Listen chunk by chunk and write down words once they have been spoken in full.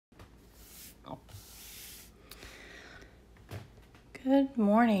Good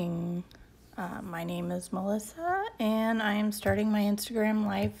morning. My name is Melissa, and I am starting my Instagram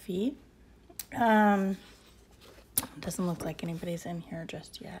live feed. Doesn't look like anybody's in here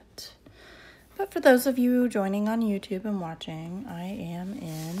just yet. But for those of you joining on YouTube and watching, I am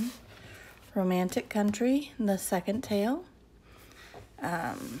in Romantic Country, the second tale.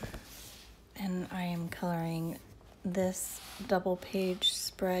 And I am coloring this double page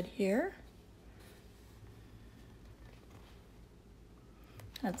spread here.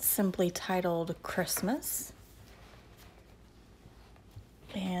 That's simply titled Christmas.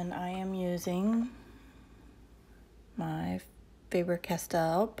 And I am using my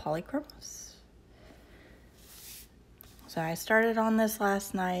Faber-Castell Polychromos. So I started on this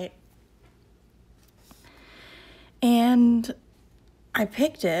last night. And I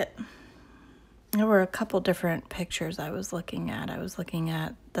picked it. There were a couple different pictures I was looking at. I was looking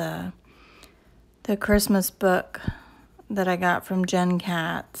at the Christmas book that I got from Jen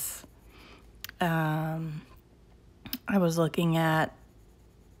Katz. I was looking at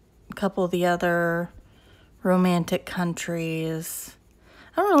a couple of the other romantic countries.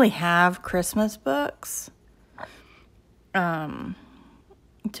 I don't really have Christmas books. To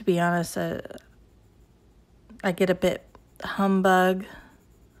be honest, I get a bit humbug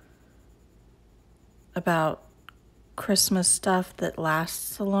about Christmas stuff that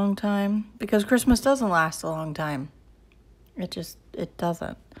lasts a long time, because Christmas doesn't last a long time. It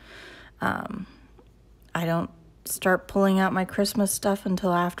doesn't. I don't start pulling out my Christmas stuff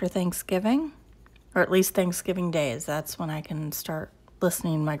until after Thanksgiving, or at least Thanksgiving days. That's when I can start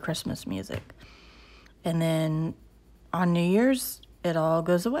listening to my Christmas music. And then on New Year's, it all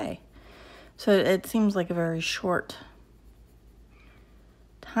goes away. So it seems like a very short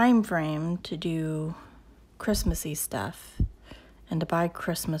time frame to do Christmassy stuff and to buy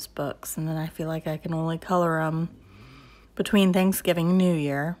Christmas books. And then I feel like I can only color them between Thanksgiving and New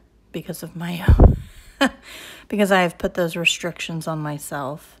Year because of my because I have put those restrictions on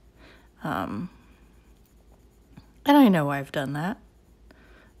myself. And I know I've done that,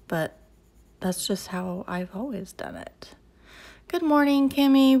 but that's just how I've always done it. Good morning,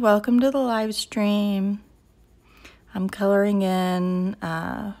 Kimmy. Welcome to the live stream. I'm coloring in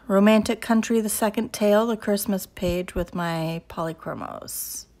Romantic Country, the second tale, the Christmas page with my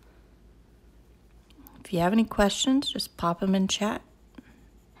Polychromos. If you have any questions, just pop them in chat.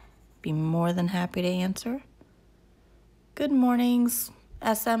 Be more than happy to answer. Good mornings,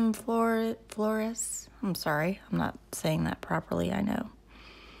 SM Flores. I'm sorry, I'm not saying that properly, I know.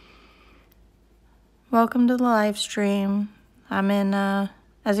 Welcome to the live stream. I'm in,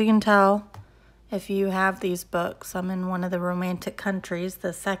 as you can tell, if you have these books, I'm in one of the Romantic Countries,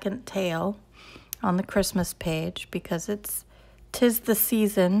 the second tale on the Christmas page, because 'tis the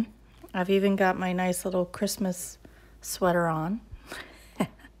season. I've even got my nice little Christmas sweater on.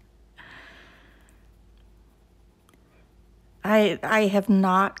 I have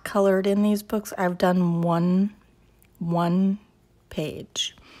not colored in these books. I've done one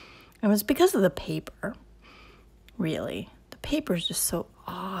page. It was because of the paper, really. The paper is just so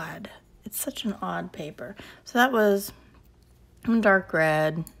odd. It's such an odd paper. So that was dark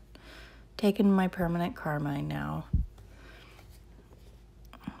red, taking my permanent carmine now.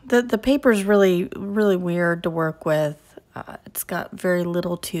 The paper's really weird to work with. It's got very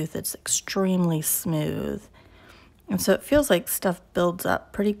little tooth. It's extremely smooth. And so it feels like stuff builds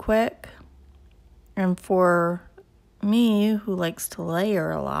up pretty quick. And for me, who likes to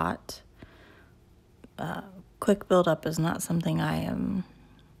layer a lot, quick buildup is not something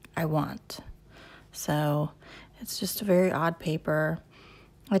I want. So it's just a very odd paper.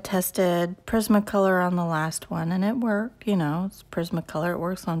 I tested Prismacolor on the last one, and it worked. You know, it's Prismacolor. It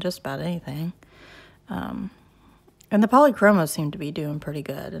works on just about anything. And the Polychromos seem to be doing pretty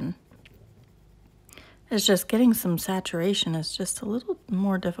good. And it's just getting some saturation is just a little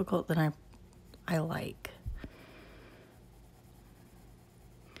more difficult than I like.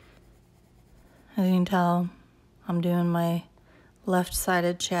 As you can tell, I'm doing my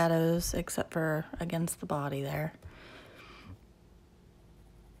left-sided shadows, except for against the body there.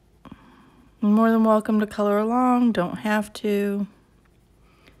 You're more than welcome to color along, don't have to.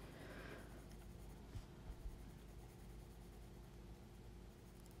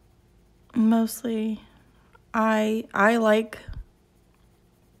 Mostly, I like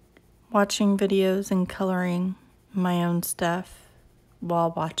watching videos and coloring my own stuff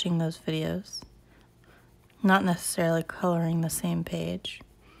while watching those videos. Not necessarily coloring the same page.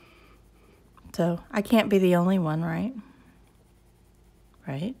 So I can't be the only one, right?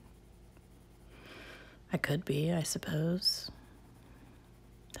 Right? I could be, I suppose.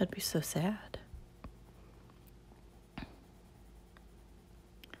 That'd be so sad.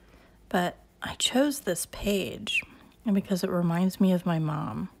 But I chose this page because it reminds me of my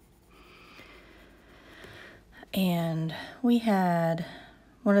mom. And we had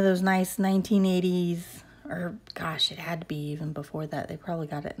one of those nice 1980s, or gosh, it had to be even before that. They probably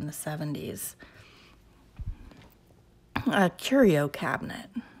got it in the 70s. A curio cabinet.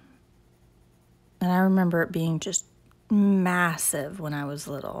 And I remember it being just massive when I was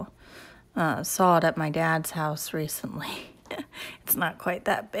little. Saw it at my dad's house recently. It's not quite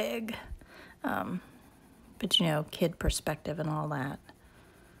that big. But you know, kid perspective and all that.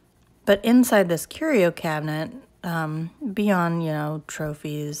 But inside this curio cabinet, beyond, you know,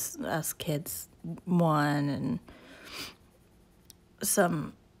 trophies us kids won and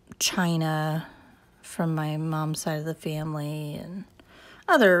some china from my mom's side of the family and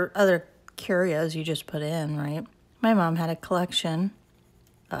other curios you just put in, right? My mom had a collection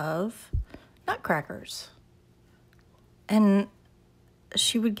of nutcrackers. And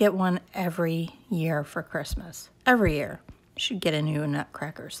she would get one every year for Christmas. Every year. She'd get a new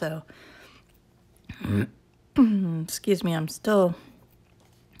nutcracker. So, excuse me, I am still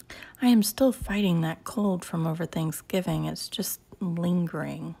fighting that cold from over Thanksgiving. It's just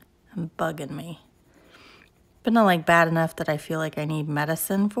lingering and bugging me. But not like bad enough that I feel like I need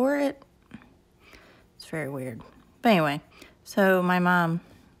medicine for it. It's very weird. But anyway, so my mom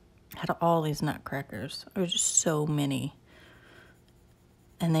had all these nutcrackers. There were just so many.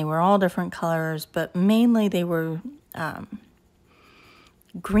 And they were all different colors, but mainly they were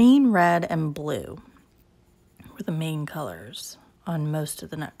green, red, and blue were the main colors on most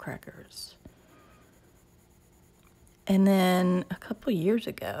of the nutcrackers. And then a couple years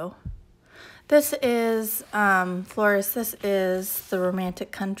ago, this is, Flores, this is The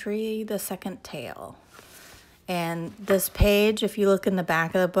Romantic Country, The Second Tale. And this page, if you look in the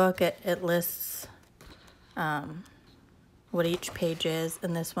back of the book, it lists what each page is,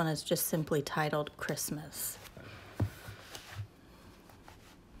 and this one is just simply titled Christmas.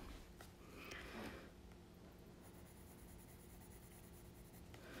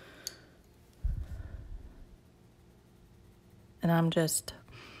 And I'm just,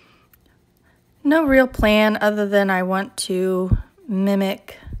 no real plan other than I want to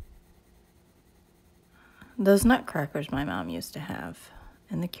mimic those nutcrackers my mom used to have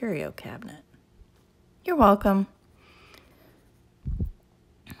in the curio cabinet. You're welcome.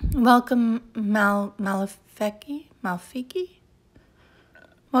 Welcome, Malfiki.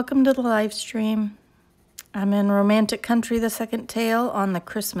 Welcome to the live stream. I'm in Romantic Country, The Second Tale on the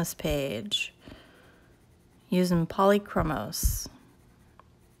Christmas page using polychromos.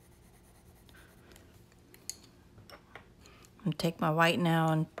 I'm going to take my white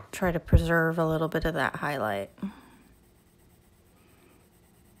now and try to preserve a little bit of that highlight.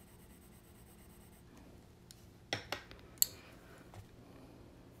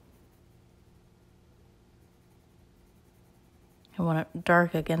 I want it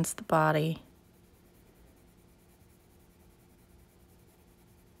dark against the body.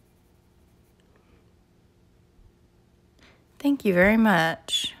 Thank you very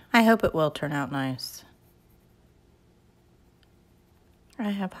much. I hope it will turn out nice. I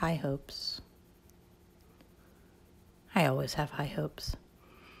have high hopes. I always have high hopes.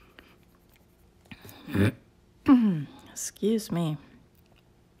 Excuse me.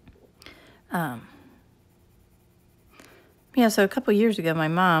 Yeah, so a couple years ago, my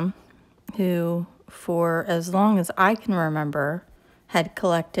mom, who for as long as I can remember had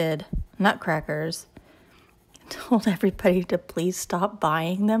collected nutcrackers, told everybody to please stop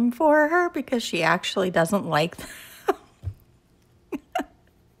buying them for her because she actually doesn't like them.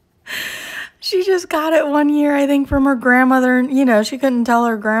 She just got it one year, I think, from her grandmother. You know, she couldn't tell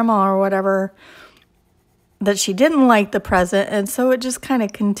her grandma or whatever that she didn't like the present. And so it just kind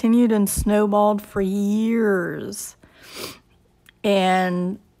of continued and snowballed for years.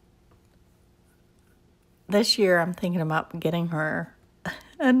 And this year I'm thinking about getting her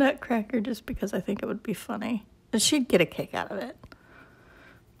a nutcracker just because I think it would be funny. And she'd get a kick out of it.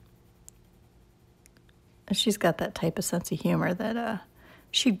 And she's got that type of sense of humor that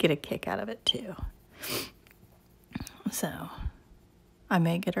she'd get a kick out of it too. So I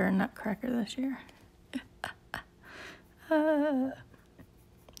may get her a nutcracker this year.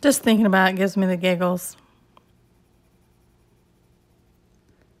 Just thinking about it gives me the giggles.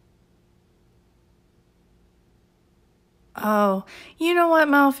 Oh, you know what,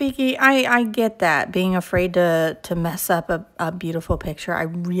 Malfiki? I get that, being afraid to mess up a beautiful picture. I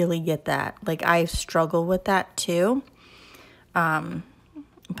really get that. Like, I struggle with that too.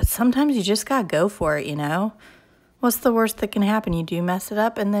 But sometimes you just gotta go for it, you know? What's the worst that can happen? You do mess it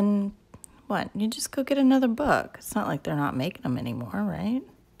up, and then what? You just go get another book. It's not like they're not making them anymore, right?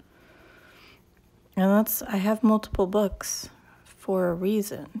 And I have multiple books for a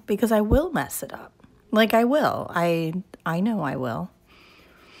reason, because I will mess it up. Like I will. I know I will.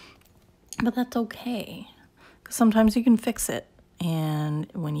 But that's okay. Because sometimes you can fix it. And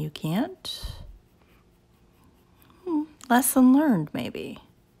when you can't, lesson learned maybe.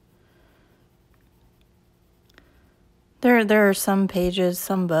 There are some pages,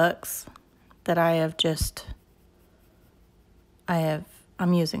 some books that I'm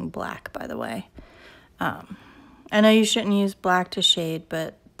using black, by the way. I know you shouldn't use black to shade,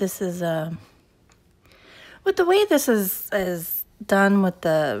 but this is with the way this is done with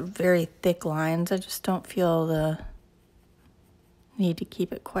the very thick lines, I just don't feel the need to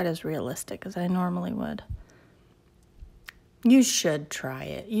keep it quite as realistic as I normally would. You should try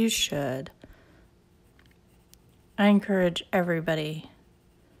it. You should. I encourage everybody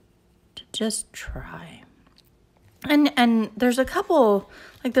to just try. And there's a couple,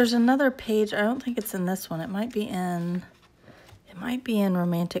 like there's another page, I don't think it's in this one. It might be in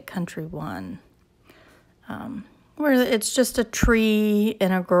Romantic Country 1. Where it's just a tree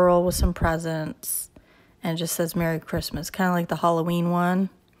and a girl with some presents and it just says Merry Christmas, kind of like the Halloween one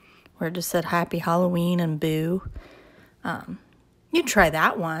where it just said Happy Halloween and boo. You try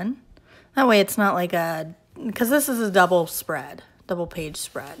that one. That way it's not like because this is a double page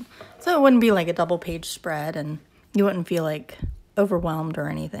spread. So it wouldn't be like a double page spread and you wouldn't feel like overwhelmed or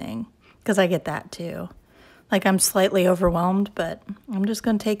anything, because I get that too. Like I'm slightly overwhelmed, but I'm just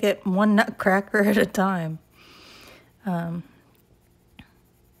going to take it one nutcracker at a time.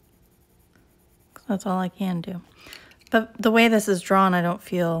 That's all I can do. But the way this is drawn, I don't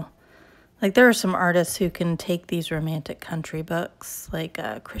feel like there are some artists who can take these romantic country books, like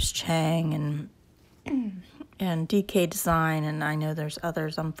Chris Chang and DK Design, and I know there's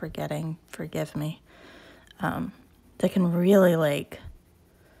others I'm forgetting. Forgive me. They can really like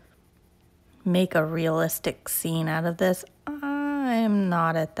make a realistic scene out of this. I am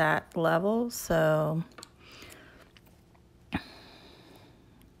not at that level, so let's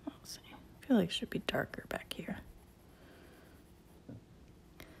see. I feel like it should be darker back here.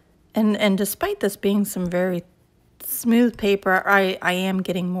 And despite this being some very smooth paper, I am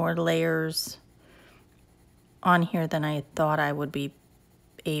getting more layers on here than I thought I would be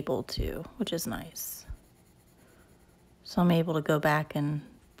able to, which is nice. So I'm able to go back and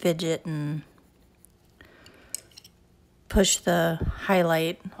fidget and push the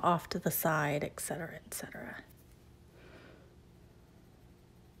highlight off to the side, etc., etc.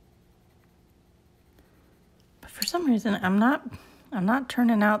 But for some reason, I'm not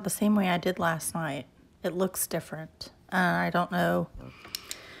turning out the same way I did last night. It looks different. I don't know.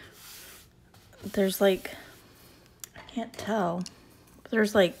 There's like, I can't tell.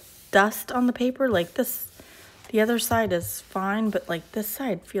 There's like dust on the paper. Like this, the other side is fine, but like this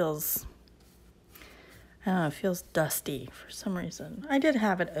side feels, I don't know, it feels dusty for some reason. I did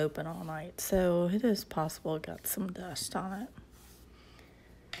have it open all night, so it is possible it got some dust on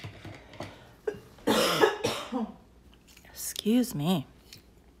it. Excuse me.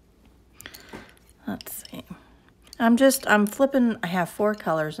 Let's see. I'm flipping, I have 4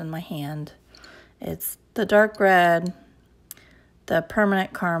 colors in my hand. It's the dark red, the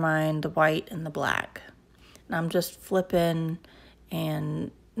permanent carmine, the white, and the black. And I'm just flipping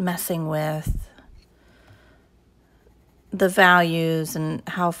and messing with the values and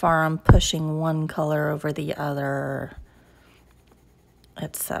how far I'm pushing one color over the other,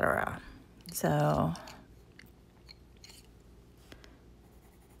 etc. So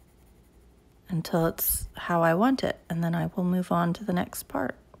until it's how I want it, and then I will move on to the next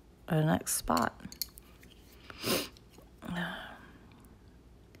part, or the next spot.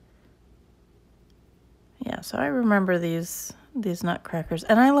 Yeah, so I remember these nutcrackers,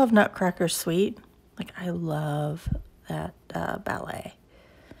 and I love Nutcracker Suite. Like, I love that ballet.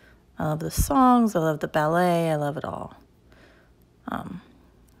 I love the songs, I love the ballet, I love it all.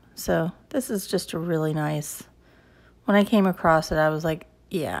 So this is just a really nice, when I came across it, I was like,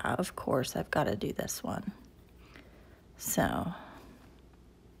 yeah, of course, I've got to do this one. So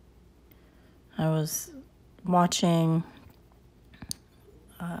I was watching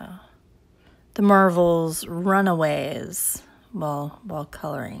the Marvels' Runaways while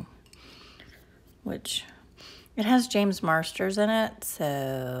coloring, which it has James Marsters in it,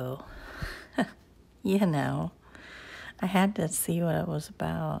 so you know, I had to see what it was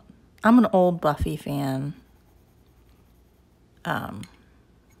about. I'm an old Buffy fan.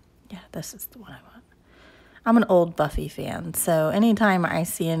 Yeah, this is the one I want. I'm an old Buffy fan, so anytime I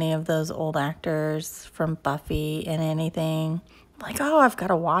see any of those old actors from Buffy in anything, I'm like, oh, I've got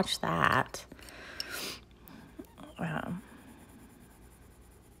to watch that.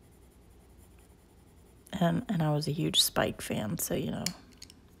 And I was a huge Spike fan, so, you know.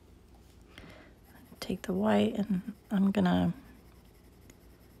 Take the white, and I'm gonna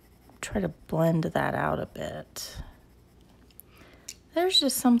try to blend that out a bit. There's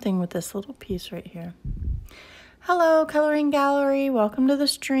just something with this little piece right here. Hello, Coloring Gallery. Welcome to the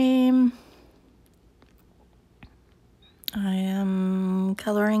stream. I am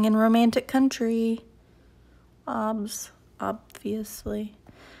coloring in Romantic Country. Obviously.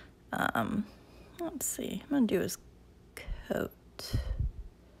 Let's see. I'm going to do his coat.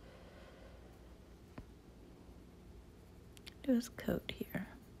 Do his coat here.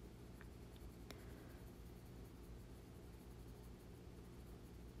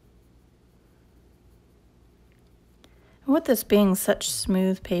 And with this being such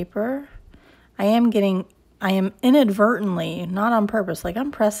smooth paper, I am inadvertently, not on purpose, like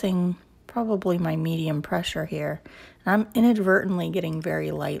I'm pressing probably my medium pressure here, and I'm inadvertently getting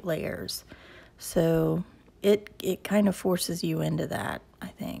very light layers. So it kind of forces you into that, I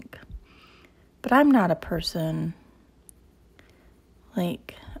think. But I'm not a person,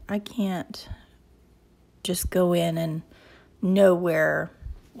 like, I can't just go in and know where,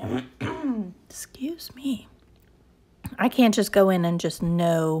 excuse me. I can't just go in and just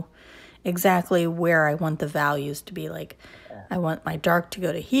know exactly where I want the values to be. Like, I want my dark to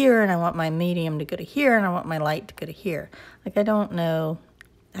go to here, and I want my medium to go to here, and I want my light to go to here. Like, I don't know.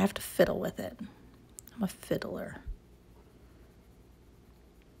 I have to fiddle with it. I'm a fiddler.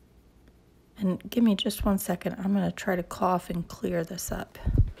 And give me just 1 second. I'm going to try to cough and clear this up.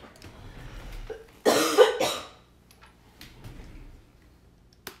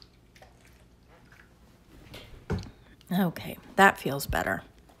 Okay, that feels better.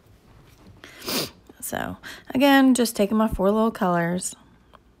 So, again, just taking my 4 little colors.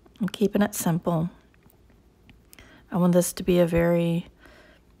 I'm keeping it simple. I want this to be a very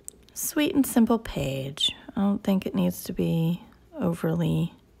sweet and simple page. I don't think it needs to be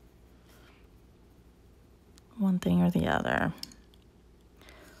overly one thing or the other.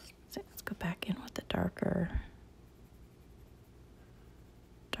 So let's go back in with the darker.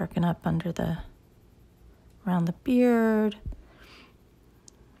 Darken up under around the beard.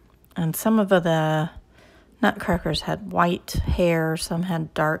 And some of the nutcrackers had white hair, some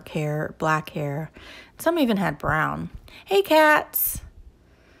had dark hair, black hair. Some even had brown. Hey, cats.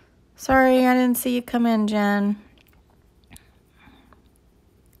 Sorry, I didn't see you come in, Jen. I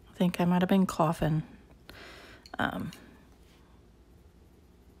think I might have been coughing.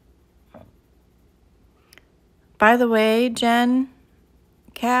 By the way, Jen,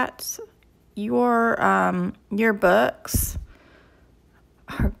 cats, your books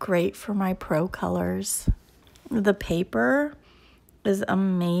are great for my pro colors. The paper is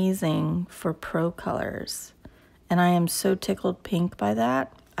amazing for pro colors. And I am so tickled pink by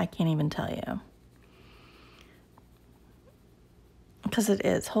that, I can't even tell you. Because it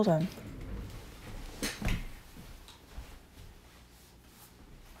is. Hold on.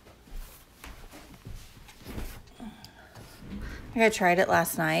 I tried it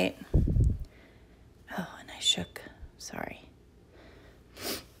last night. Oh, and I shook. Sorry.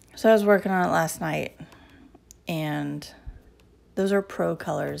 So I was working on it last night, and those are pro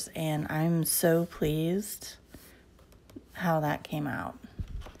colors, and I'm so pleased how that came out.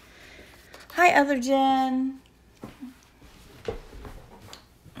 Hi, other Jen.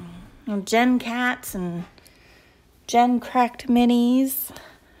 Jen cats and Jen cracked minis.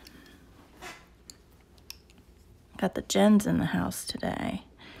 Got the Jens in the house today.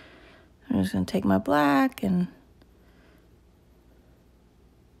 I'm just going to take my black and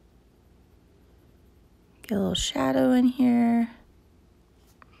get a little shadow in here.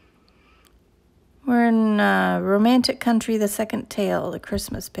 We're in Romantic Country, the second tale, the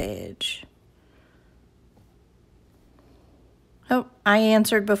Christmas page. Oh, I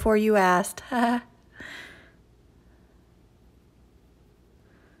answered before you asked.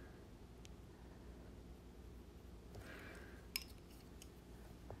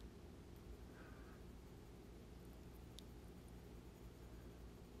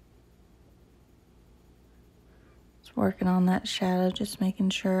 Working on that shadow, just making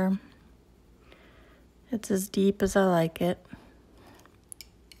sure it's as deep as I like it.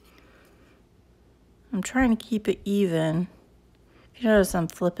 I'm trying to keep it even. If you notice, I'm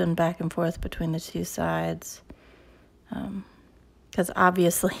flipping back and forth between the two sides. Because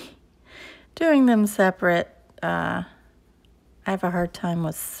obviously, doing them separate, I have a hard time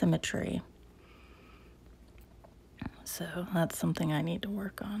with symmetry. So that's something I need to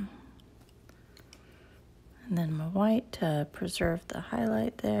work on. And then my white to preserve the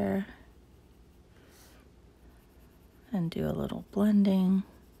highlight there. And do a little blending.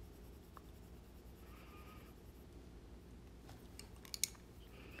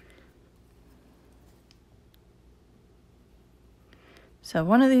 So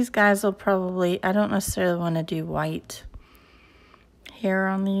one of these guys will probably, I don't necessarily want to do white hair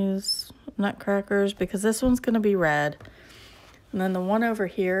on these nutcrackers because this one's going to be red. And then the one over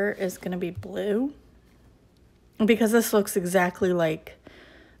here is going to be blue. Because this looks exactly like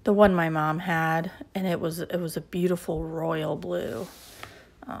the one my mom had, and it was a beautiful royal blue.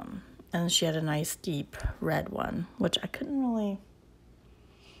 And she had a nice deep red one, which I couldn't really...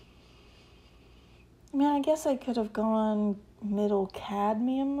 I mean, I guess I could have gone middle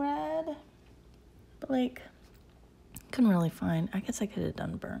cadmium red, but like, couldn't really find... I guess I could have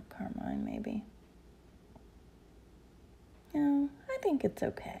done burnt carmine, maybe. Yeah, I think it's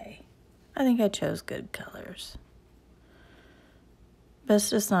okay. I think I chose good colors. But it's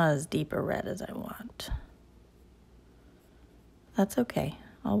just not as deep a red as I want. That's okay.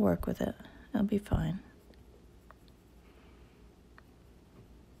 I'll work with it. It'll be fine.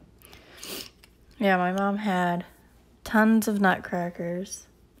 Yeah, my mom had tons of nutcrackers.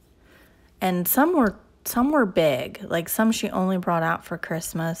 And some were big. Like some she only brought out for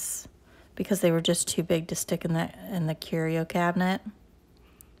Christmas because they were just too big to stick in the curio cabinet.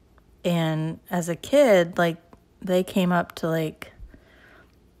 And as a kid, like they came up to like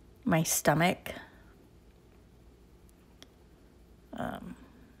my stomach.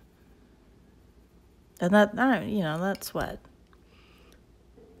 And that, you know, that's what,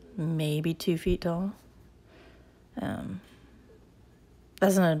 maybe 2 feet tall.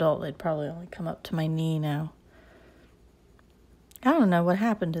 As an adult, they'd probably only come up to my knee now. I don't know what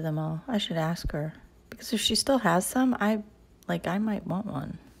happened to them all. I should ask her. Because if she still has some, I might want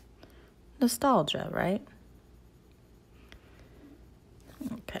one. Nostalgia, right?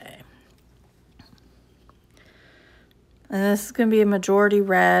 Okay. And this is going to be a majority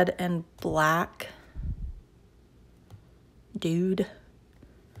red and black. Dude.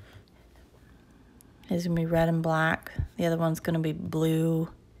 It's going to be red and black. The other one's going to be blue.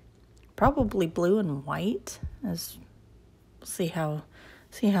 Probably blue and white. We'll see how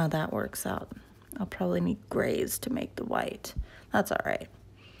that works out. I'll probably need grays to make the white. That's all right.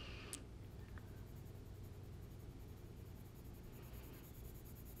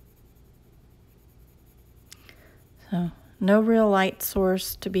 So, no real light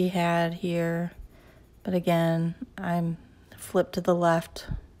source to be had here. But again, I'm flipped to the left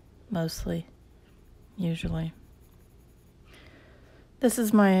mostly, usually. This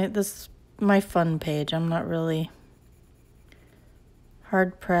is my fun page. I'm not really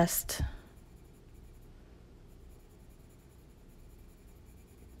hard pressed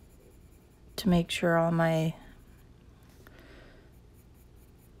to make sure all my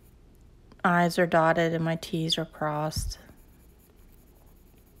I's are dotted and my T's are crossed.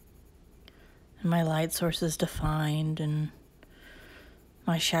 And my light source is defined and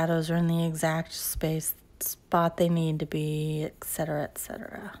my shadows are in the exact spot they need to be, etc.,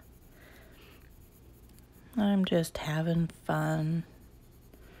 etc. I'm just having fun.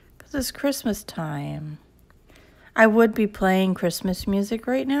 Because it's Christmas time. I would be playing Christmas music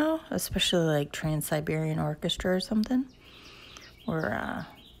right now, especially like Trans-Siberian Orchestra or something. Or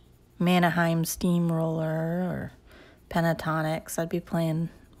Mannheim Steamroller or Pentatonics. I'd be playing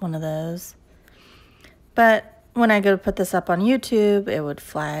one of those. But when I go to put this up on YouTube, it would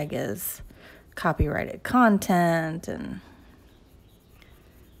flag as copyrighted content, and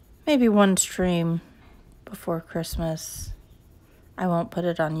maybe one stream before Christmas, I won't put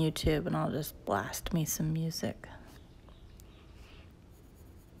it on YouTube and I'll just blast me some music.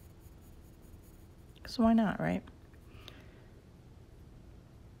 Because why not, right?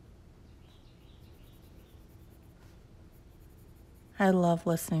 I love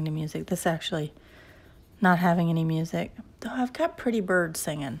listening to music. This actually, not having any music, though I've got pretty birds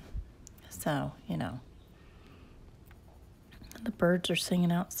singing. So, you know, the birds are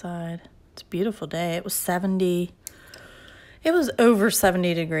singing outside. It's a beautiful day. It was 70. It was over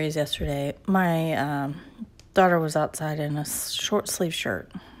 70 degrees yesterday. My daughter was outside in a short sleeve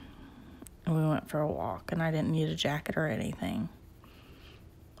shirt. And we went for a walk, and I didn't need a jacket or anything.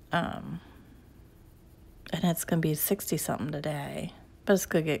 And it's going to be 60-something today. But it's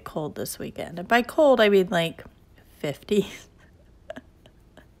going to get cold this weekend. And by cold, I mean like 50.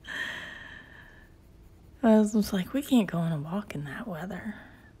 I was just like, we can't go on a walk in that weather.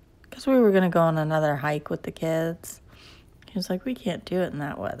 Because we were going to go on another hike with the kids. He was like, we can't do it in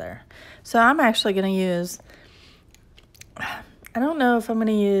that weather. So I'm actually going to use, I don't know if I'm going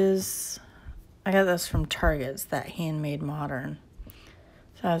to use, I got this from Target, it's that Handmade Modern.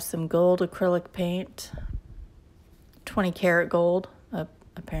 So I have some gold acrylic paint, 20 karat gold,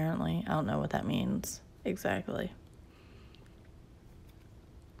 apparently. I don't know what that means exactly.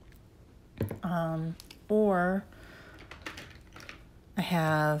 Or I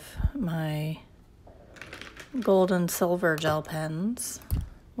have my gold and silver gel pens,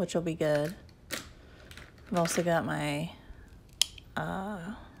 which will be good. I've also got my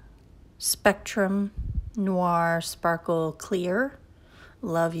Spectrum Noir Sparkle Clear.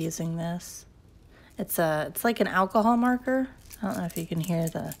 Love using this. It's like an alcohol marker. I don't know if you can hear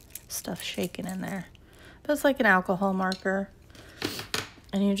the stuff shaking in there, but it's like an alcohol marker,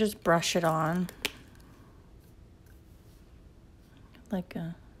 and you just brush it on like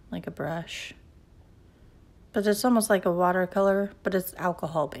a brush. But it's almost like a watercolor, but it's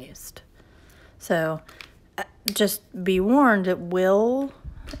alcohol based. So just be warned, it will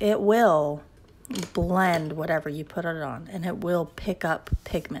blend whatever you put it on, and it will pick up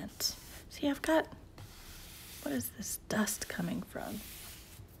pigment. See, I've got, what is this dust coming from?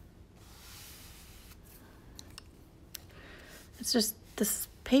 It's just this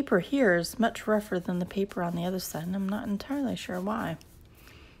paper here is much rougher than the paper on the other side, and I'm not entirely sure why.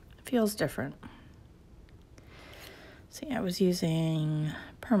 It feels different. See, I was using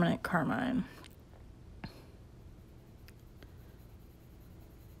permanent carmine.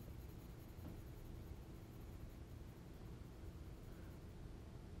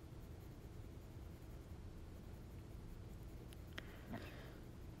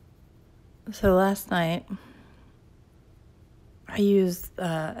 So last night, I used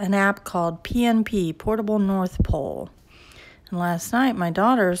an app called PNP, Portable North Pole. And last night, my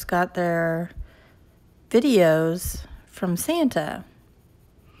daughters got their videos from Santa,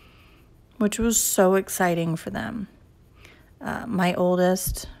 which was so exciting for them. My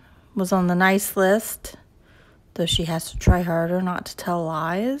oldest was on the nice list, though she has to try harder not to tell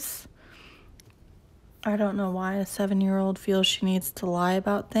lies. I don't know why a 7-year-old feels she needs to lie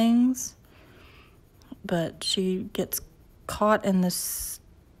about things, but she gets caught in the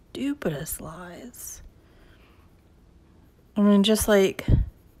stupidest lies. I mean, just like,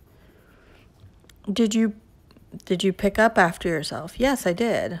 did you pick up after yourself? Yes, I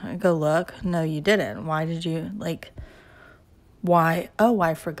did. I go, look. No, you didn't. Why did you, like, why? Oh,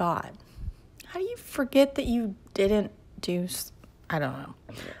 I forgot. How do you forget that you didn't do, I don't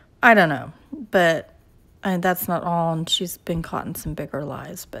know. But that's not all, and she's been caught in some bigger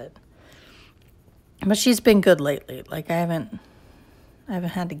lies, but she's been good lately. Like, I haven't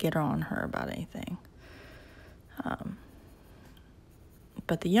had to get on her about anything.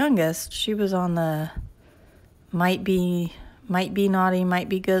 But the youngest, she was on the might be naughty, might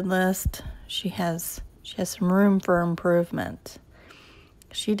be good list. She has some room for improvement.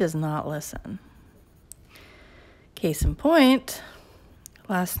 She does not listen. Case in point,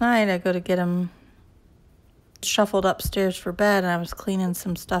 last night I go to get him shuffled upstairs for bed, and I was cleaning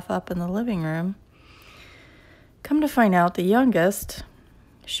some stuff up in the living room. Come to find out, the youngest,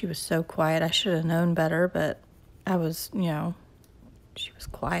 she was so quiet. I should have known better, but I was, she was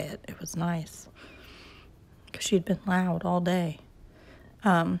quiet. It was nice, because she'd been loud all day.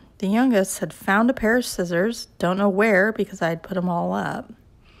 The youngest had found a pair of scissors. Don't know where, because I'd put them all up.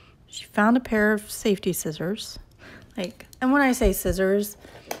 She found a pair of safety scissors. And when I say scissors,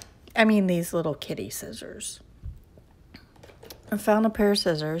 I mean these little kitty scissors. I found a pair of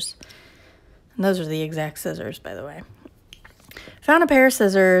scissors. And those are the exact scissors, by the way. Found a pair of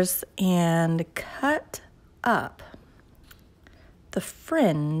scissors and cut up the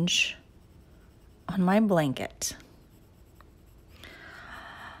fringe on my blanket.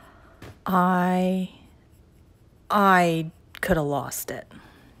 I could have lost it.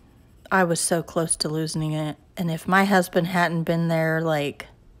 I was so close to losing it. And if my husband hadn't been there, like,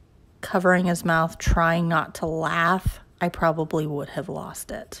 covering his mouth, trying not to laugh, I probably would have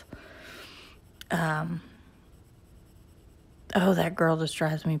lost it. Oh, that girl just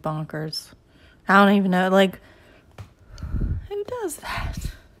drives me bonkers. I don't even know, like, who does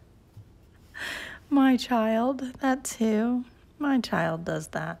that? My child, that too. My child does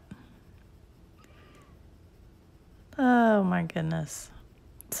that. Oh, my goodness.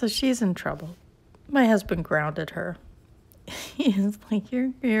 So she's in trouble. My husband grounded her. He's like,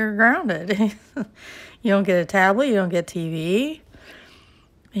 you're grounded. You don't get a tablet, you don't get TV.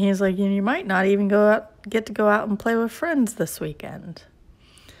 And he's like, you might not even get to go out and play with friends this weekend.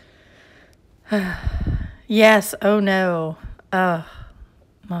 Yes, oh no.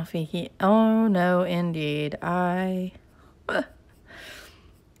 Muffy, oh no, indeed. I'm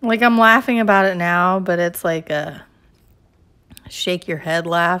laughing about it now, but it's like a shake your head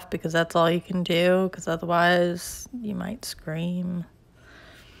laugh, because that's all you can do, because otherwise you might scream.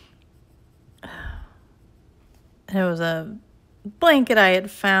 And it was a blanket I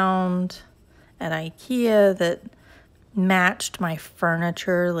had found at IKEA that matched my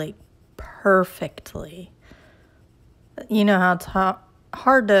furniture, like, perfectly. You know how it's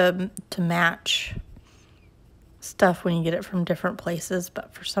hard to match stuff when you get it from different places,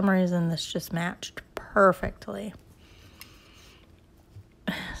 but for some reason this just matched perfectly.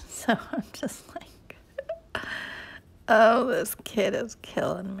 So I'm just like, oh, this kid is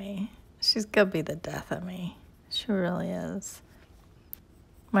killing me. She's gonna be the death of me. She really is.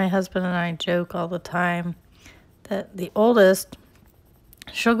 My husband and I joke all the time that the oldest,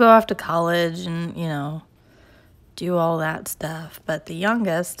 she'll go off to college and, you know, do all that stuff. But the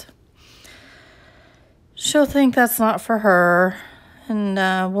youngest, she'll think that's not for her. And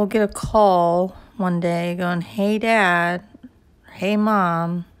we'll get a call one day going, hey, Dad, hey,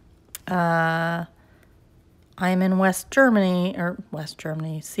 Mom, I'm in West Germany.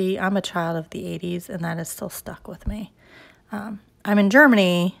 See, I'm a child of the 80s, and that is still stuck with me. I'm in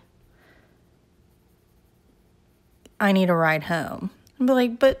Germany. I need a ride home. I'd be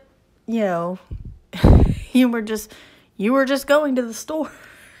like, but, you know, you were just going to the store.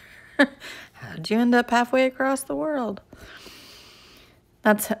 How'd you end up halfway across the world?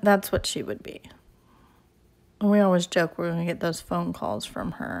 That's what she would be. And we always joke we're going to get those phone calls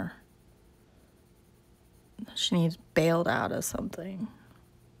from her. She needs bailed out of something.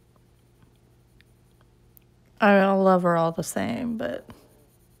 I love her all the same, but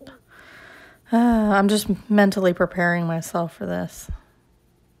I'm just mentally preparing myself for this.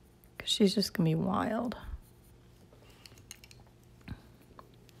 Because she's just going to be wild.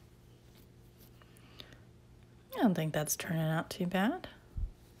 I don't think that's turning out too bad.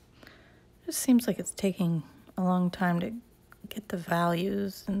 It just seems like it's taking a long time to get the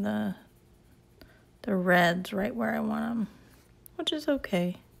values and the reds right where I want them, which is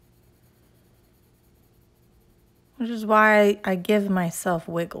okay. Which is why I give myself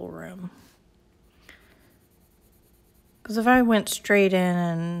wiggle room. Because if I went straight in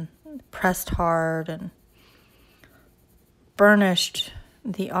and pressed hard and burnished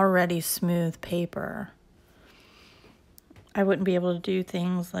the already smooth paper, I wouldn't be able to do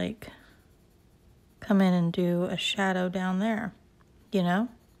things like come in and do a shadow down there, you know?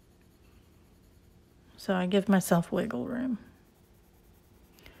 So I give myself wiggle room.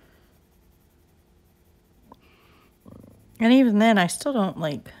 And even then, I still don't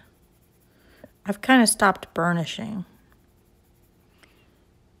I've kind of stopped burnishing.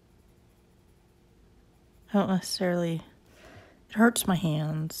 I don't necessarily, it hurts my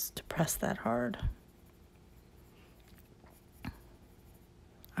hands to press that hard.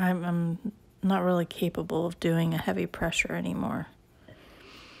 I'm not really capable of doing a heavy pressure anymore.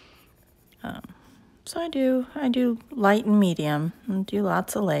 So I do light and medium and do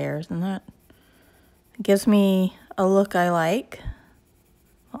lots of layers, and that gives me a look I like,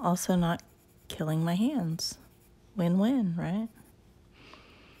 while also not killing my hands. Win-win, right?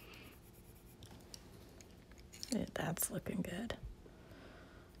 That's looking good.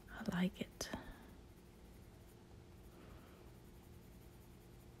 I like it.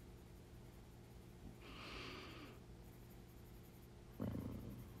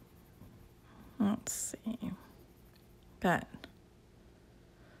 Let's see. Got.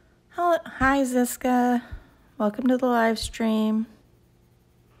 Hi, Ziska. Welcome to the live stream.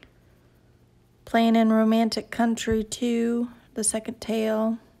 Playing in Romantic Country 2, the second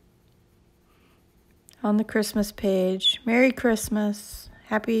tale. On the Christmas page. Merry Christmas.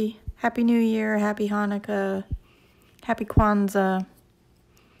 Happy New Year. Happy Hanukkah. Happy Kwanzaa.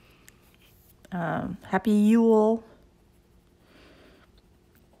 Happy Yule.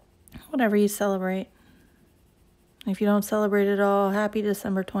 Whatever you celebrate. If you don't celebrate at all, happy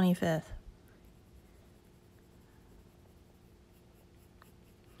December 25th.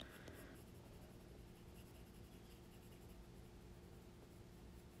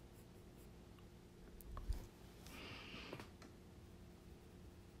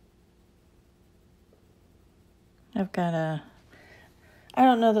 I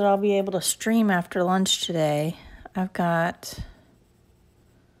don't know that I'll be able to stream after lunch today. I've got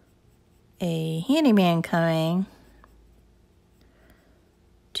a handyman coming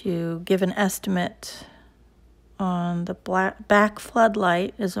to give an estimate on the back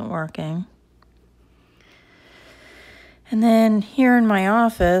floodlight isn't working. And then here in my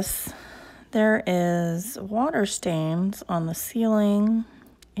office, there is water stains on the ceiling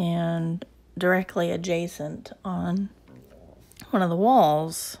and directly adjacent on one of the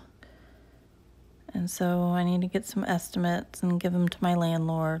walls. And so I need to get some estimates and give them to my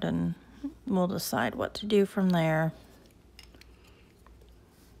landlord, and we'll decide what to do from there.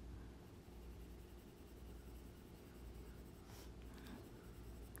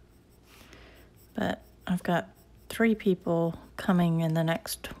 But I've got 3 people coming in the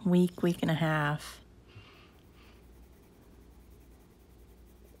next week and a half.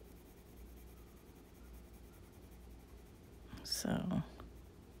 So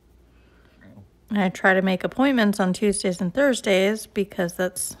I try to make appointments on Tuesdays and Thursdays because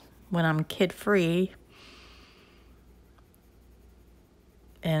that's when I'm kid-free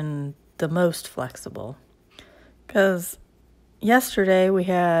and the most flexible. Because yesterday we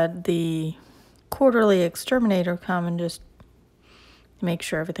had the quarterly exterminator come and just make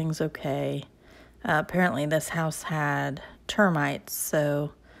sure everything's okay. Apparently this house had termites,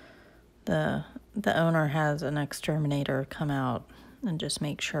 so the owner has an exterminator come out and just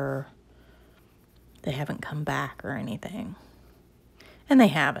make sure they haven't come back or anything. And they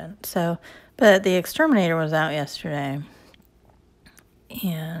haven't. So, but the exterminator was out yesterday.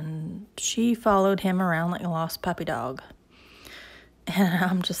 And she followed him around like a lost puppy dog. And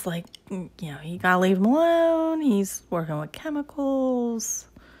I'm just like, you know, you gotta leave him alone. He's working with chemicals.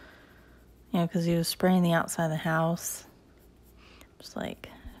 You know, because he was spraying the outside of the house. Just like,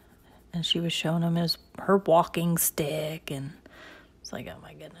 and she was showing him her walking stick. And it's like, oh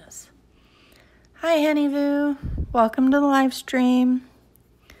my goodness. Hi, Honeyvoo. Welcome to the live stream.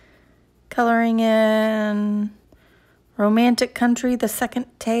 Coloring in Romantic Country, the second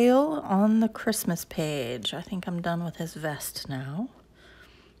tale on the Christmas page. I think I'm done with his vest now.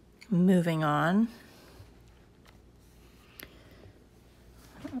 Moving on.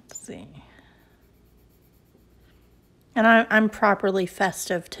 Let's see. And I'm properly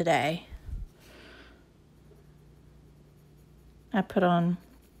festive today. I put on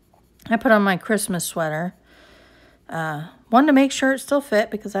my Christmas sweater. Wanted to make sure it still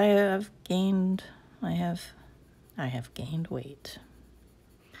fit because I have gained weight.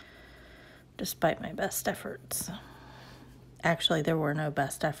 Despite my best efforts. Actually, there were no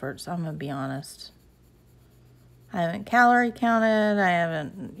best efforts, I'm going to be honest. I haven't calorie counted, I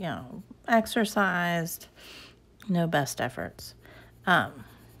haven't, you know, exercised. No best efforts. But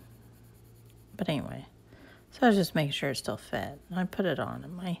anyway, so I was just making sure it still fit. I put it on,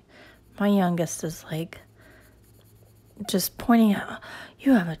 and my youngest is like, just pointing out,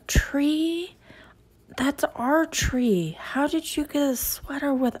 you have a tree? That's our tree. How did you get a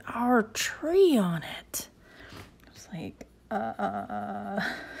sweater with our tree on it? I was like,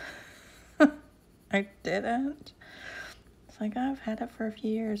 I didn't. It's like, I've had it for a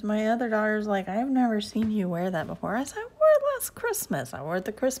few years. My other daughter's like, I've never seen you wear that before. I said, I wore it last Christmas. I wore it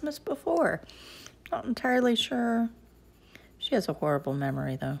the Christmas before. Not entirely sure. She has a horrible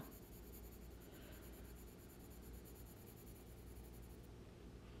memory, though.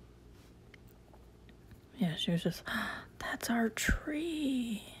 Yeah, she was just, that's our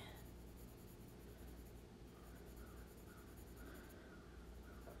tree.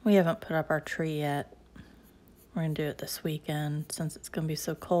 We haven't put up our tree yet. We're going to do it this weekend since it's going to be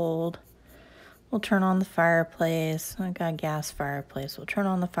so cold. We'll turn on the fireplace. I got a gas fireplace. We'll turn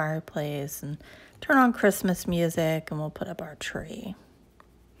on the fireplace and turn on Christmas music, and we'll put up our tree.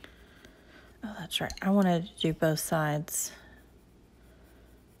 Oh, that's right. I wanted to do both sides.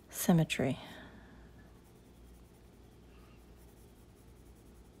 Symmetry.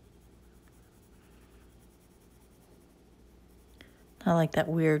 I like that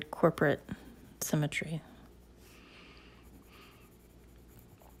weird corporate symmetry.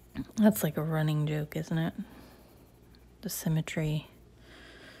 That's like a running joke, isn't it? The symmetry.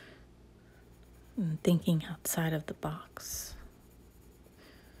 And thinking outside of the box.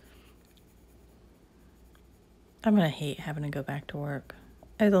 I'm going to hate having to go back to work.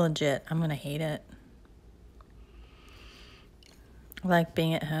 I'm going to hate it. I like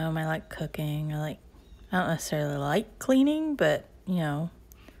being at home. I like cooking. I don't necessarily like cleaning, but you know,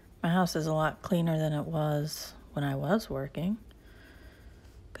 my house is a lot cleaner than it was when I was working.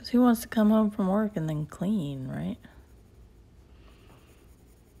 Because who wants to come home from work and then clean, right?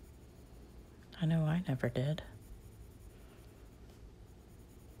 I know I never did.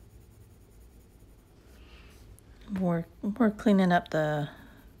 We're cleaning up the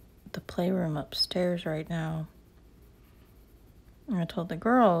playroom upstairs right now. And I told the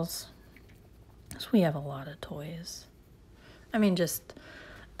girls, because we have a lot of toys. I mean, just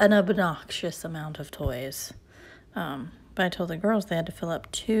an obnoxious amount of toys. But I told the girls they had to fill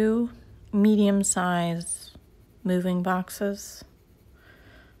up 2 medium-sized moving boxes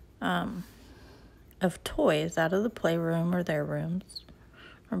of toys out of the playroom or their rooms,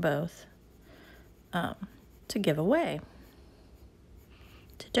 or both, to give away,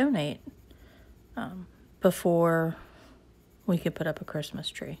 to donate, before we could put up a Christmas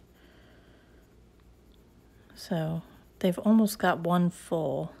tree. So they've almost got one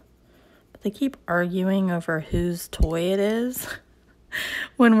full, but they keep arguing over whose toy it is.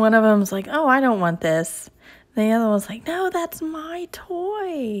 When one of them's like, oh, I don't want this. The other one's like, no, that's my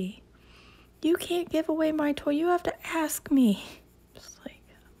toy. You can't give away my toy. You have to ask me. Just like,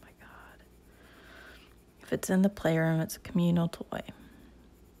 oh my God. If it's in the playroom, it's a communal toy.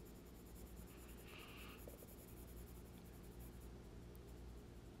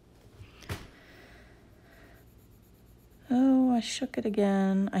 Oh, I shook it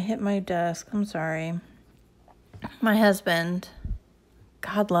again. I hit my desk. I'm sorry. My husband,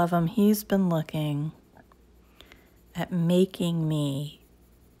 God love him, he's been looking at making me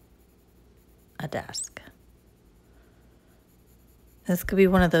a desk. This could be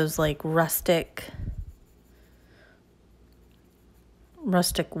one of those like rustic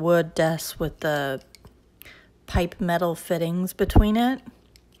wood desks with the pipe metal fittings between it.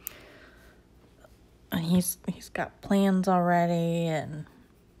 And he's got plans already, and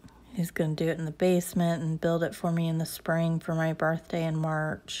he's going to do it in the basement and build it for me in the spring for my birthday in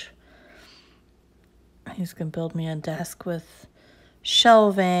March. He's going to build me a desk with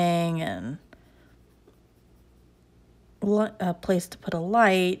shelving and a place to put a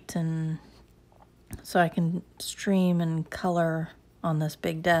light, and so I can stream and color on this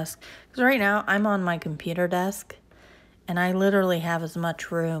big desk. Because right now I'm on my computer desk, and I literally have as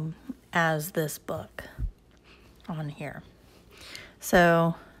much room as this book on here.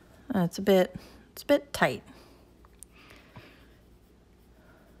 So it's a bit tight.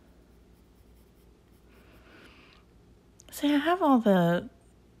 See, I have all the,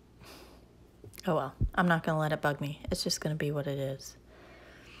 oh well, I'm not going to let it bug me. It's just going to be what it is.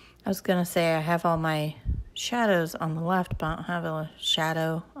 I was going to say I have all my shadows on the left, but I don't have a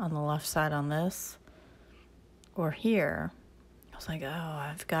shadow on the left side on this or here. I was like, oh,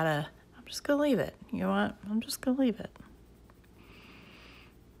 I'm just going to leave it. You know what? I'm just going to leave it.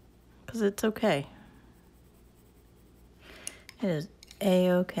 Because it's okay. It is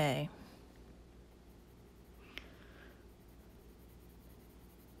A-okay.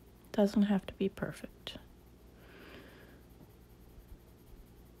 Doesn't have to be perfect.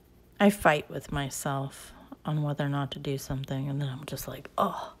 I fight with myself on whether or not to do something, and then I'm just like,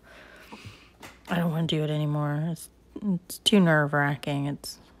 oh, I don't want to do it anymore. It's too nerve-wracking.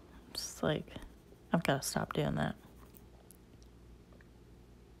 It's just like, I've got to stop doing that.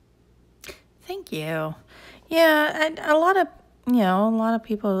 Thank you. Yeah, a lot of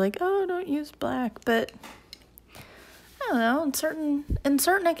people are like, oh, don't use black, but I don't know, in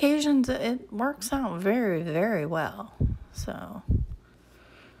certain occasions it works out very, very well. So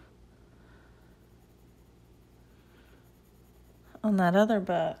on that other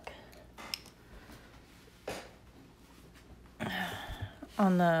book,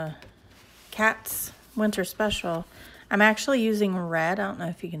 on the Cats Winter Special, I'm actually using red. I don't know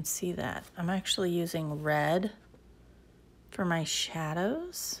if you can see that. I'm actually using red for my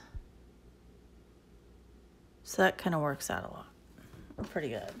shadows. So that kind of works out a lot. Pretty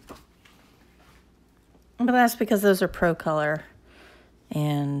good. But that's because those are Pro Color,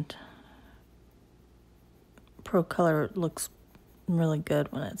 and Pro Color looks really good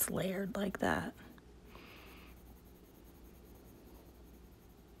when it's layered like that.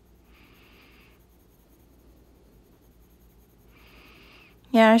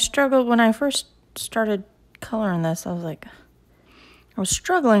 Yeah, I struggled when I first started coloring this. I was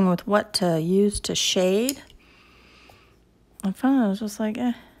struggling with what to use to shade. And finally I was just like,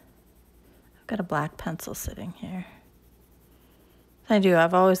 I've got a black pencil sitting here. I do.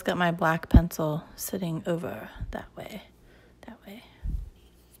 I've always got my black pencil sitting over that way.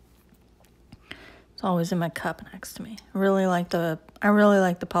 It's always in my cup next to me. I really like the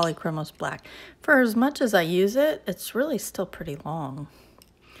Polychromos black. For as much as I use it, it's really still pretty long.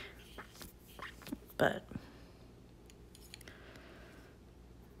 But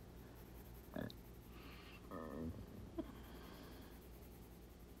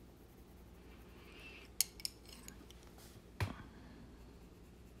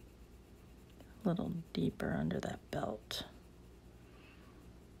a little deeper under that belt.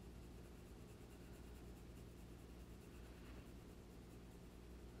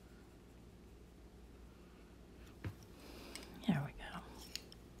 There we go.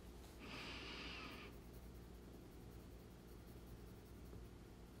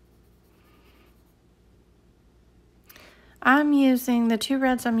 I'm using, the two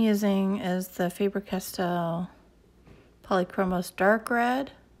reds I'm using is the Faber-Castell Polychromos Dark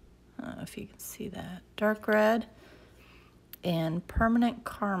Red. I don't know if you can see that. Dark Red and Permanent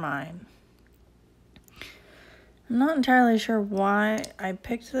Carmine. I'm not entirely sure why I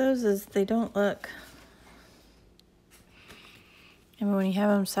picked those, as they don't look, I mean, when you have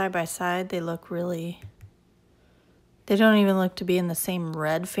them side by side, they look really, they don't even look to be in the same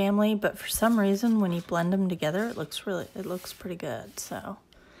red family, but for some reason when you blend them together, it looks pretty good. So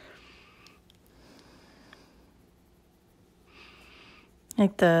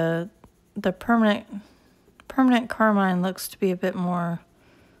Like the permanent carmine looks to be a bit more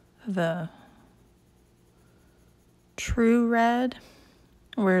of a true red,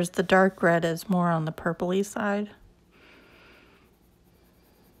 whereas the dark red is more on the purpley side.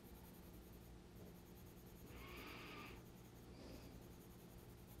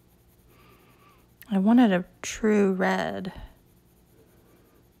 I wanted a true red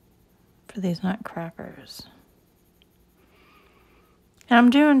for these nutcrackers. And I'm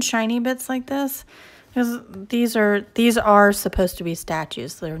doing shiny bits like this because these are supposed to be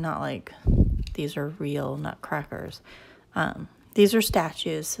statues. They're not like these are real nutcrackers. These are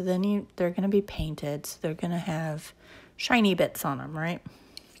statues, so then they're going to be painted, so they're going to have shiny bits on them, right?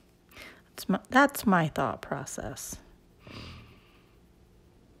 That's my thought process.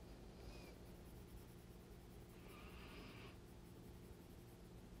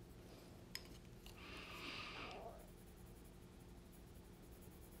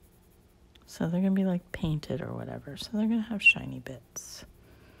 So they're going to be like painted or whatever. So they're going to have shiny bits.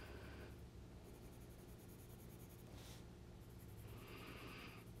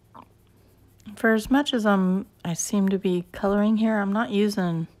 For as much as I seem to be coloring here, I'm not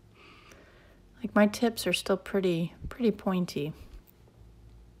using, like my tips are still pretty pointy.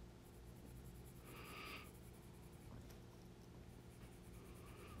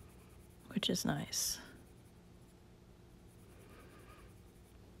 Which is nice.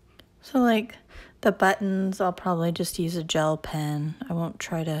 So like the buttons, I'll probably just use a gel pen. I won't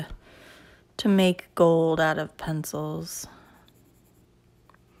try to make gold out of pencils,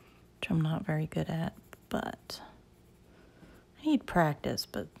 which I'm not very good at, but I need practice,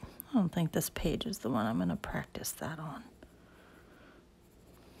 but I don't think this page is the one I'm going to practice that on.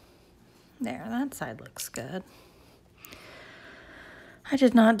 There, that side looks good. I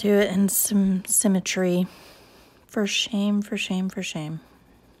did not do it in some symmetry. For shame, for shame, for shame.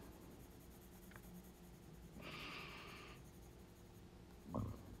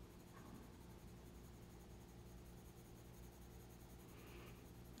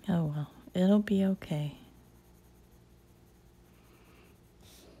 Oh well, it'll be okay.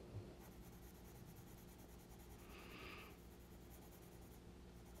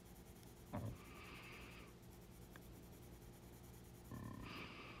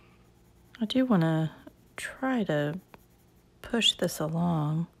 I do want to try to push this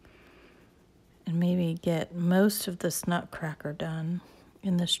along and maybe get most of this nutcracker done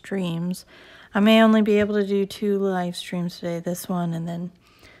in the streams. I may only be able to do 2 live streams today, this one and then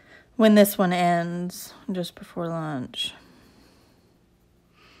when this one ends, just before lunch.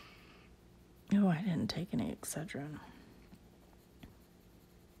 Oh, I didn't take any Excedrin.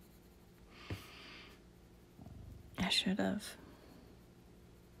 I should have.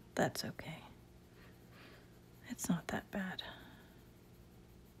 That's okay. It's not that bad.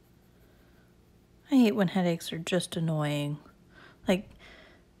 I hate when headaches are just annoying. Like,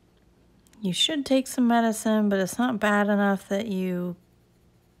 you should take some medicine, but it's not bad enough that you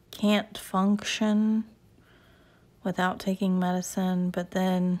can't function without taking medicine, but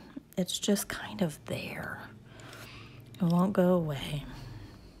then it's just kind of there. It won't go away.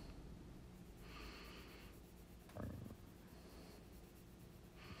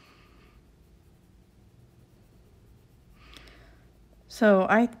 So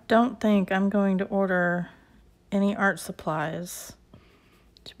I don't think I'm going to order any art supplies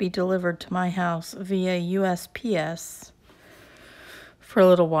to be delivered to my house via USPS for a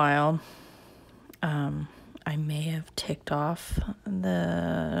little while. I may have ticked off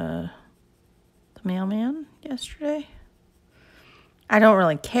the mailman yesterday. I don't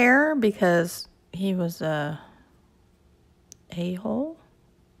really care because he was a a-hole.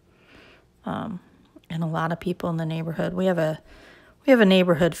 And a lot of people in the neighborhood. We have a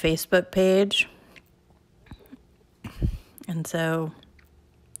neighborhood Facebook page. And so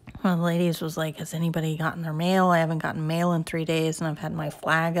one of the ladies was like, has anybody gotten their mail? I haven't gotten mail in 3 days, and I've had my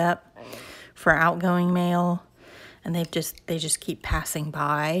flag up for outgoing mail, and they just keep passing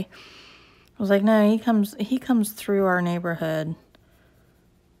by. I was like, no, he comes through our neighborhood.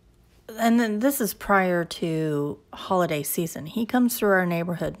 And then this is prior to holiday season. He comes through our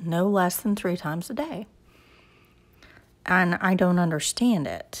neighborhood no less than 3 times a day. And I don't understand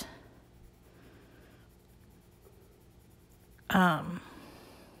it.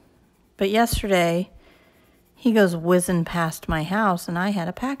 But yesterday, he goes whizzing past my house, and I had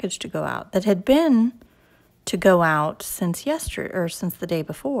a package to go out that had been to go out since yesterday, or since the day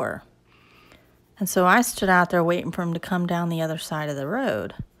before. And so I stood out there waiting for him to come down the other side of the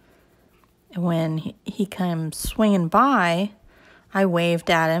road. And when he comes swinging by, I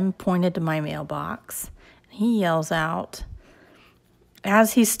waved at him, pointed to my mailbox. And he yells out,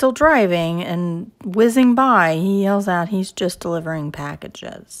 as he's still driving and whizzing by, he yells out, he's just delivering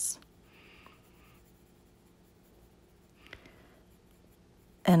packages.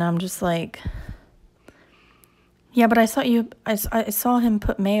 And I'm just like, yeah, but I saw him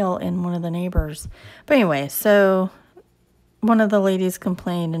put mail in one of the neighbors. But anyway, so one of the ladies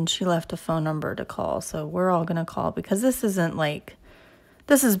complained and she left a phone number to call. So we're all going to call because this isn't like,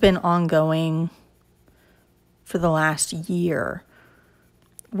 this has been ongoing for the last year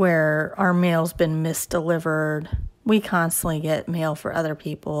where our mail's been misdelivered. We constantly get mail for other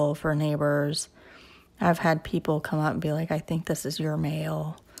people, for neighbors. I've had people come up and be like, I think this is your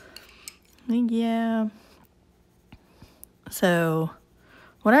mail. Yeah. So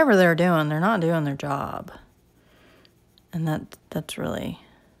whatever they're doing, they're not doing their job. And that's really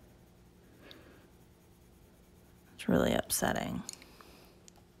upsetting.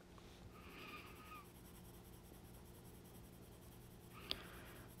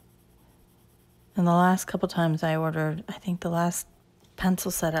 And the last couple times I ordered, I think the last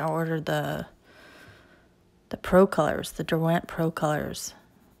pencil set I ordered the Pro Colors, the Derwent Pro Colors.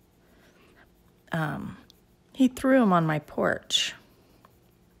 He threw them on my porch.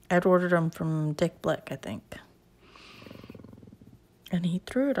 I'd ordered them from Dick Blick, I think. And he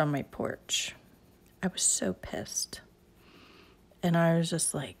threw it on my porch. I was so pissed. And I was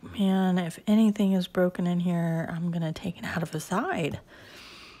just like, man, if anything is broken in here, I'm going to take it out of his side.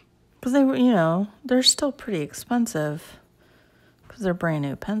 Because they were, you know, they're still pretty expensive. Because they're brand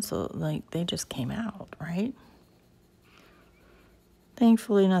new pencil. Like, they just came out, right?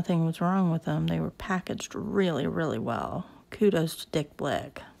 Thankfully, nothing was wrong with them. They were packaged really, really well. Kudos to Dick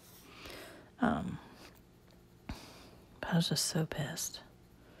Blick. I was just so pissed.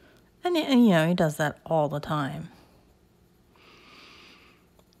 And you know, he does that all the time.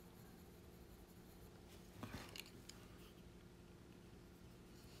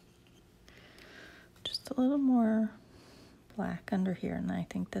 Just a little more black under here, and I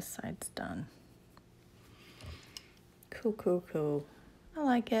think this side's done. Cool, cool, cool. I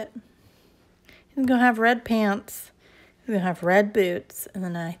like it. He's gonna have red pants. He's gonna have red boots, and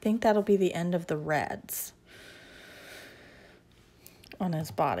then I think that'll be the end of the reds on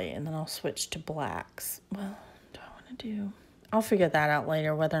his body, and then I'll switch to blacks. Well, what do I want to do? I'll figure that out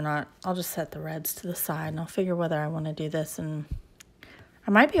later, whether or not I'll just set the reds to the side, and I'll figure whether I want to do this, and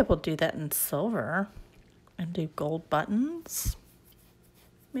I might be able to do that in silver and do gold buttons,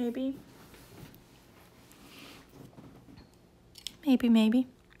 maybe. Maybe, baby.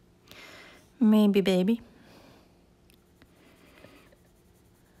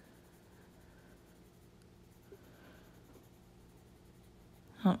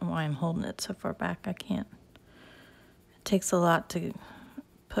 I don't know why I'm holding it so far back. I can't. It takes a lot to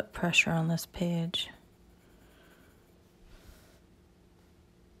put pressure on this page.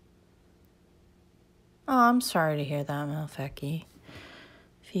 Oh, I'm sorry to hear that, Mel Fecky.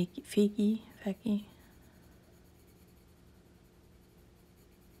 Fecky.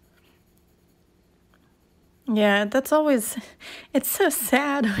 Yeah, that's always, it's so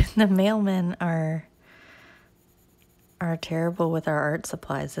sad when the mailmen are terrible with our art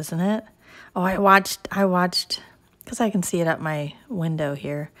supplies, isn't it? Oh, I watched, because I can see it up my window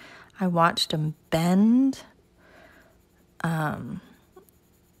here. I watched him bend one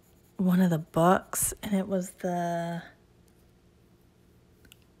of the books, and it was the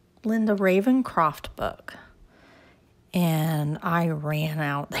Linda Ravencroft book. And I ran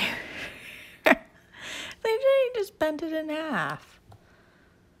out there. They just bent it in half.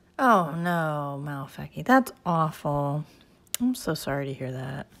 Oh no, Malfecky, that's awful. I'm so sorry to hear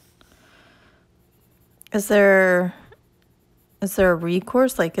that. Is there a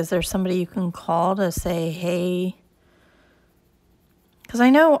recourse? Like, is there somebody you can call to say, hey? Because I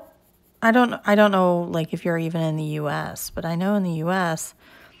don't know, like, if you're even in the U.S., but I know in the U.S.,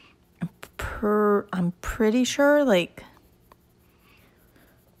 I'm pretty sure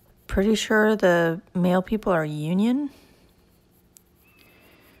the mail people are union,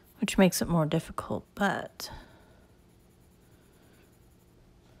 which makes it more difficult, but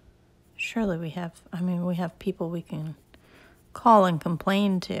surely we have people we can call and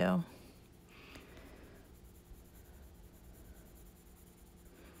complain to.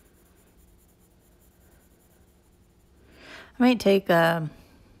 I might take a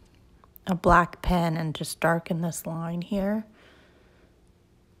black pen and just darken this line here.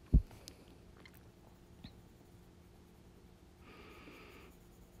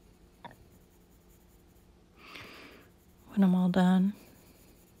 When I'm all done.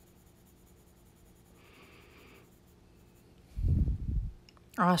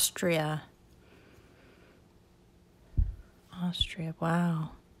 Austria. Austria.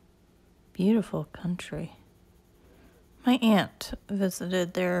 Wow. Beautiful country. My aunt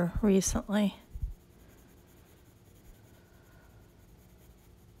visited there recently.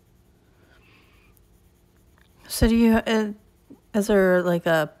 So do you, is there like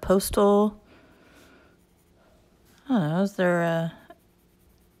a postal, I don't know, is there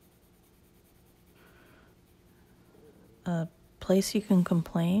a place you can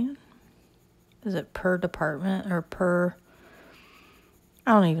complain? Is it per department or per,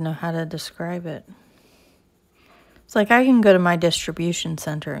 I don't even know how to describe it. It's like I can go to my distribution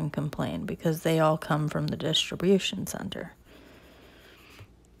center and complain because they all come from the distribution center.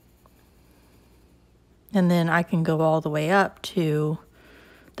 And then I can go all the way up to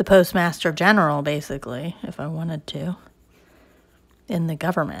the Postmaster General, basically, if I wanted to, in the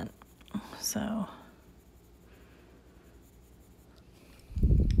government. So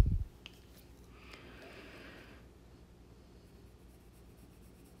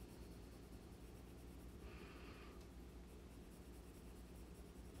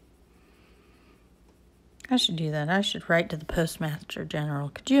I should do that. I should write to the Postmaster General.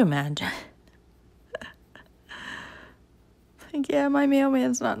 Could you imagine? Like, yeah, my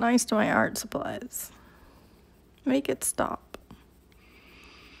mailman's not nice to my art supplies. Make it stop.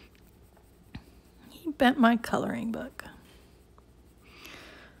 He bent my coloring book.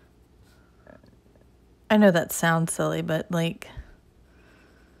 I know that sounds silly, but like,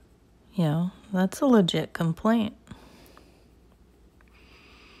 you know, that's a legit complaint.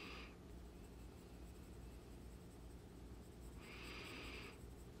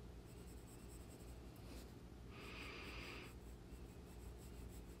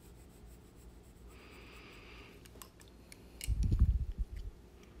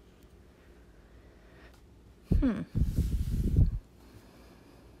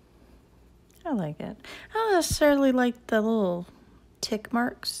 I like it. I don't necessarily like the little tick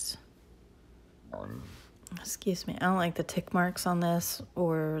marks. Excuse me. I don't like the tick marks on this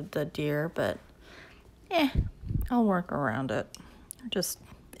or the deer, but I'll work around it. Just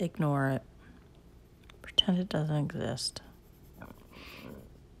ignore it. Pretend it doesn't exist.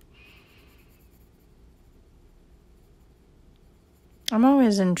 I'm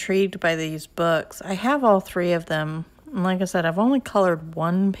always intrigued by these books. I have all three of them. And like I said, I've only colored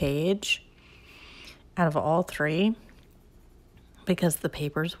one page out of all three because the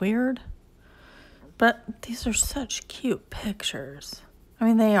paper's weird. But these are such cute pictures. I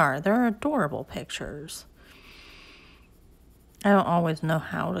mean, they are. They're adorable pictures. I don't always know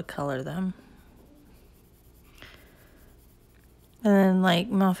how to color them. And then,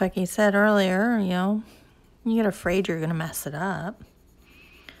 like Mofeki said earlier, you know, you get afraid you're going to mess it up.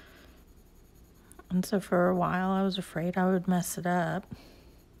 And so for a while, I was afraid I would mess it up.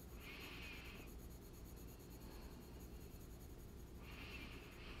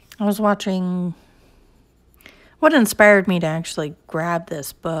 I was watching, what inspired me to actually grab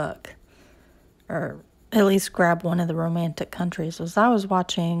this book, or at least grab one of the romantic countries, was I was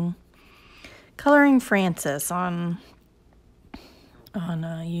watching Coloring Francis on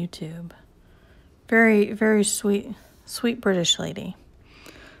YouTube. Very, very sweet British lady.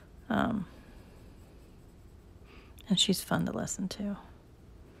 And she's fun to listen to.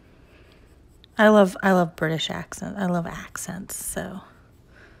 I love British accent. I love accents. So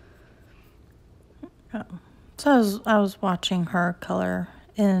I was watching her color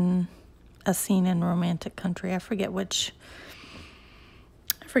in a scene in Romantic Country. I forget which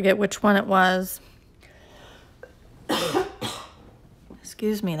one it was.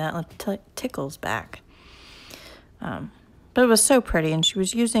 Excuse me, that tickles back. But it was so pretty, and she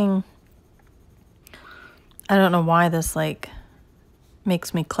was using, I don't know why this like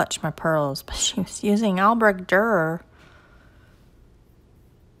makes me clutch my pearls, but she was using Albrecht Dürer.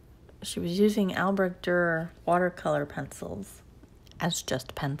 She was using Albrecht Dürer watercolor pencils as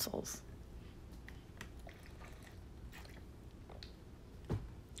just pencils.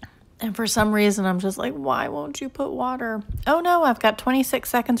 And for some reason, I'm just like, why won't you put water? Oh no, I've got 26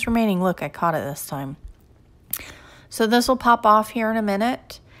 seconds remaining. Look, I caught it this time. So this will pop off here in a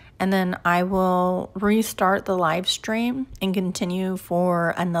minute, and then I will restart the live stream and continue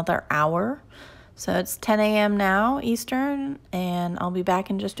for another hour. So it's 10 a.m. now, Eastern, and I'll be back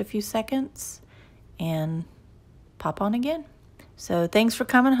in just a few seconds and pop on again. So thanks for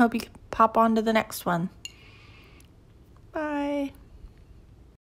coming. Hope you can pop on to the next one. Bye.